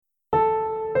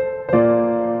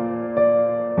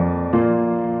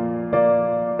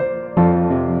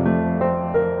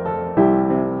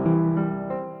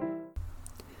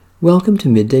Welcome to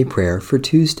Midday Prayer for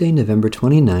Tuesday, November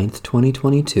 29th,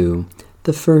 2022,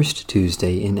 the first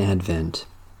Tuesday in Advent.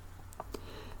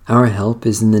 Our help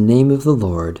is in the name of the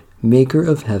Lord, Maker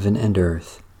of heaven and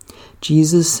earth.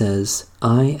 Jesus says,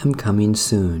 I am coming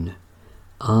soon.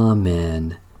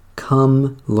 Amen.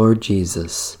 Come, Lord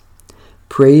Jesus.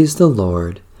 Praise the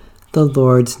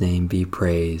Lord's name be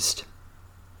praised.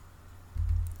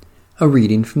 A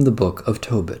reading from the book of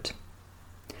Tobit.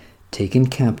 Taken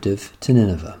captive to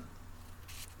Nineveh.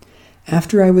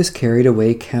 After I was carried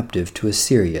away captive to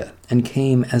Assyria, and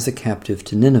came as a captive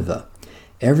to Nineveh,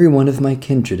 every one of my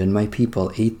kindred and my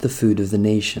people ate the food of the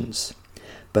nations.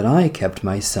 But I kept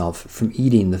myself from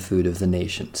eating the food of the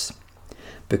nations.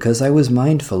 Because I was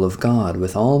mindful of God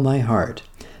with all my heart,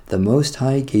 the Most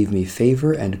High gave me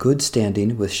favor and good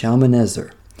standing with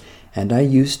Shalmaneser, and I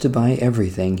used to buy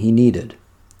everything he needed.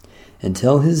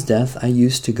 Until his death I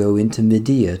used to go into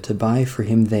Media to buy for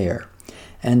him there,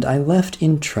 and I left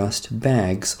in trust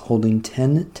bags holding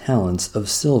 10 talents of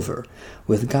silver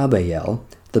with Gabael,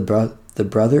 the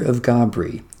brother of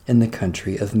Gabri, in the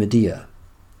country of Media.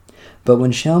 But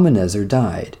when Shalmaneser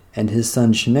died, and his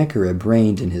son Sennacherib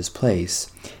reigned in his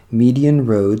place, Median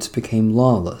roads became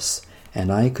lawless,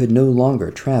 and I could no longer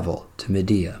travel to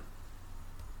Media.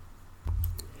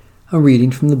 A reading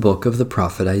from the book of the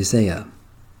prophet Isaiah.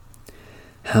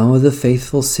 How the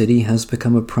faithful city has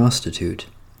become a prostitute.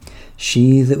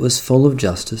 She that was full of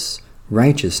justice,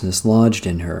 righteousness lodged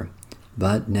in her,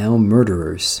 but now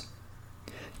murderers.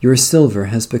 Your silver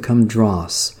has become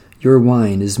dross, your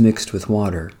wine is mixed with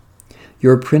water.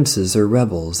 Your princes are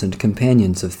rebels and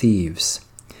companions of thieves.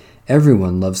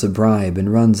 Everyone loves a bribe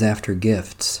and runs after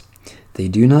gifts. They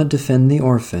do not defend the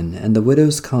orphan, and the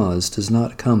widow's cause does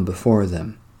not come before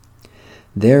them.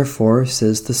 Therefore,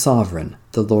 says the Sovereign,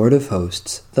 the Lord of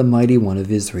hosts, the Mighty One of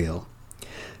Israel,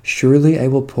 surely I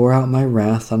will pour out my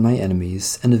wrath on my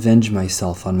enemies and avenge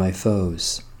myself on my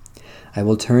foes. I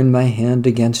will turn my hand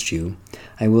against you.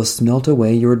 I will smelt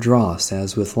away your dross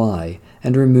as with lye,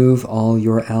 and remove all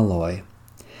your alloy.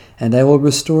 And I will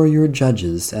restore your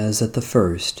judges as at the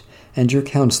first, and your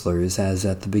counselors as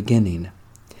at the beginning.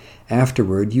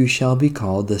 Afterward you shall be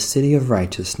called the city of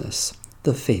righteousness,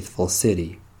 the faithful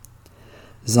city.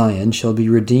 Zion shall be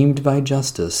redeemed by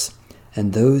justice,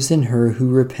 and those in her who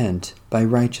repent by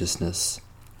righteousness.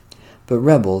 But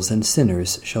rebels and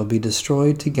sinners shall be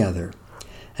destroyed together,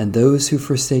 and those who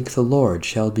forsake the Lord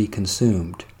shall be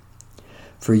consumed.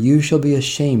 For you shall be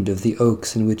ashamed of the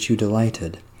oaks in which you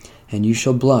delighted, and you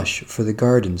shall blush for the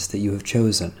gardens that you have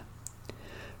chosen.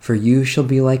 For you shall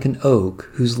be like an oak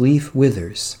whose leaf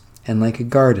withers, and like a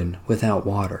garden without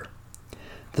water.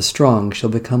 The strong shall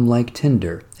become like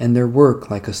tinder, and their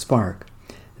work like a spark.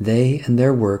 They and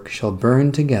their work shall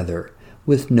burn together,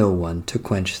 with no one to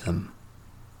quench them.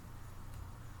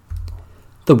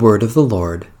 The word of the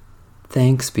Lord.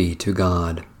 Thanks be to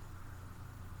God.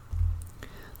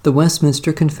 The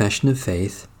Westminster Confession of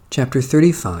Faith, Chapter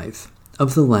 35,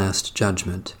 of the Last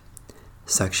Judgment.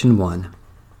 Section 1.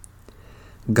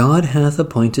 God hath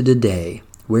appointed a day,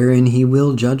 wherein he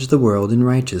will judge the world in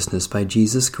righteousness by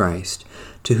Jesus Christ,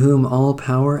 to whom all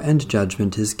power and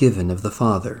judgment is given of the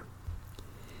Father.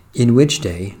 In which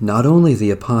day not only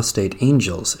the apostate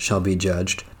angels shall be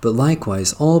judged, but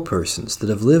likewise all persons that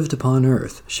have lived upon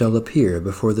earth shall appear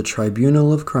before the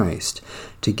tribunal of Christ,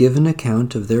 to give an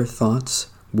account of their thoughts,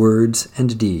 words,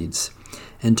 and deeds,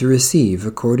 and to receive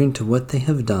according to what they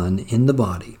have done in the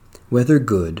body, whether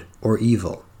good or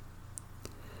evil.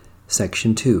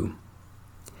 Section 2.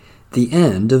 The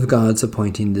end of God's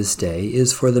appointing this day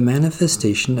is for the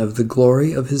manifestation of the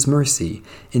glory of his mercy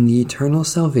in the eternal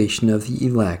salvation of the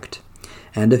elect,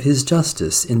 and of his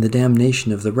justice in the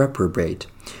damnation of the reprobate,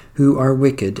 who are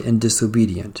wicked and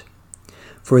disobedient.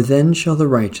 For then shall the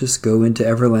righteous go into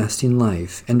everlasting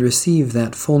life, and receive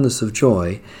that fullness of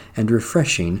joy and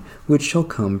refreshing which shall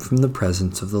come from the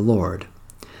presence of the Lord.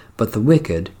 But the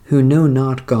wicked, who know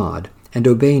not God, and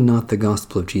obey not the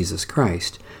gospel of Jesus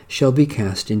Christ, shall be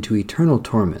cast into eternal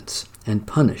torments, and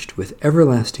punished with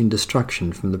everlasting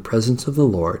destruction from the presence of the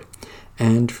Lord,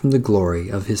 and from the glory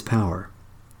of his power.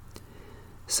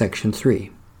 Section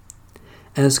 3.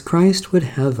 As Christ would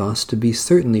have us to be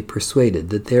certainly persuaded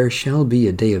that there shall be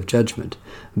a day of judgment,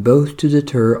 both to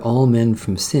deter all men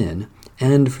from sin,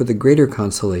 and for the greater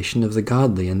consolation of the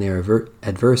godly in their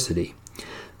adversity,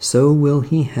 so will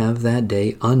he have that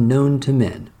day unknown to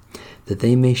men, that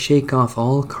they may shake off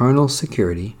all carnal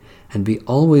security, and be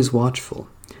always watchful,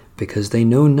 because they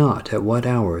know not at what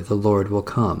hour the Lord will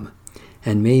come,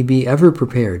 and may be ever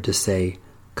prepared to say,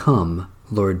 Come,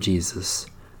 Lord Jesus,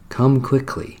 come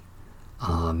quickly.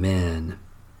 Amen.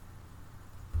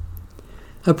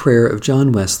 A prayer of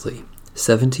John Wesley,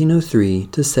 1703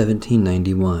 to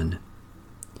 1791.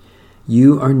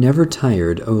 You are never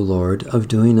tired, O Lord, of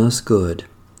doing us good.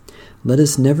 Let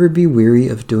us never be weary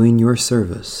of doing your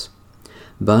service.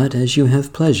 But as you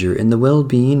have pleasure in the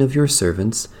well-being of your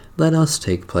servants, let us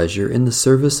take pleasure in the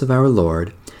service of our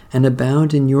Lord, and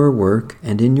abound in your work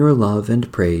and in your love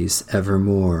and praise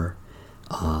evermore.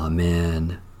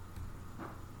 Amen.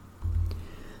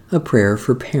 A prayer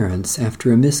for parents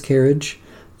after a miscarriage,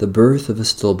 the birth of a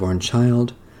stillborn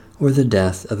child, or the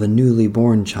death of a newly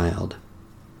born child.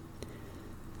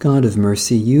 God of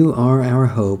mercy, you are our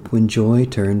hope when joy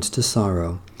turns to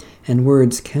sorrow, and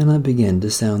words cannot begin to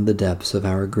sound the depths of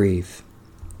our grief.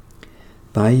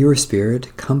 By your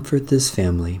Spirit, comfort this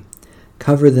family,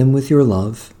 cover them with your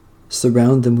love,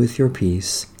 surround them with your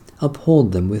peace,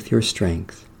 uphold them with your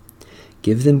strength.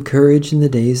 Give them courage in the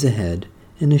days ahead,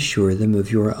 and assure them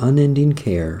of your unending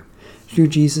care, through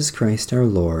Jesus Christ our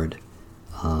Lord.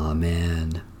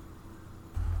 Amen.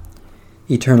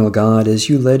 Eternal God, as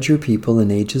you led your people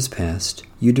in ages past,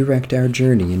 you direct our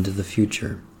journey into the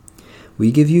future.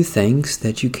 We give you thanks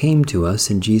that you came to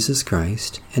us in Jesus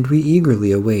Christ, and we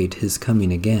eagerly await his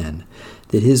coming again,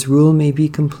 that his rule may be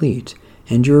complete,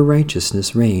 and your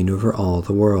righteousness reign over all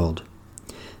the world.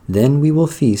 Then we will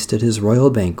feast at his royal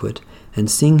banquet,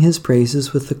 and sing his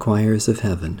praises with the choirs of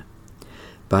heaven.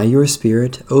 By your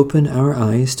Spirit, open our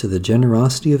eyes to the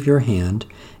generosity of your hand,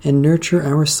 and nurture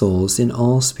our souls in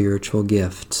all spiritual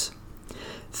gifts.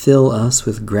 Fill us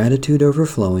with gratitude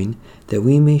overflowing, that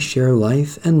we may share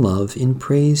life and love in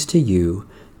praise to you,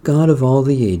 God of all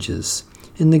the ages,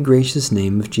 in the gracious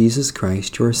name of Jesus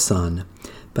Christ, your Son,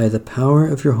 by the power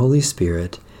of your Holy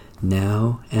Spirit,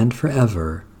 now and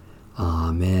forever.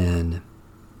 Amen.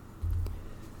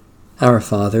 Our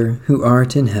Father, who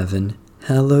art in heaven,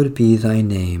 hallowed be thy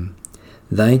name.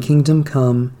 Thy kingdom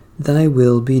come, thy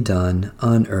will be done,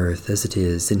 on earth as it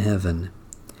is in heaven.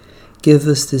 Give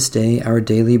us this day our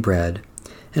daily bread,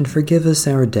 and forgive us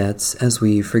our debts as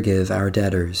we forgive our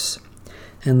debtors.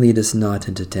 And lead us not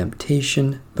into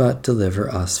temptation, but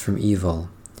deliver us from evil.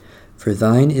 For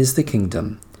thine is the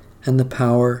kingdom, and the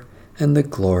power, and the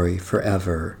glory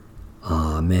forever.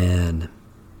 Amen.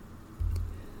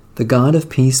 The God of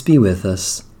peace be with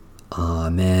us.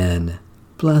 Amen.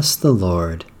 Bless the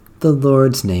Lord. The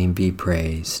Lord's name be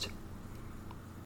praised.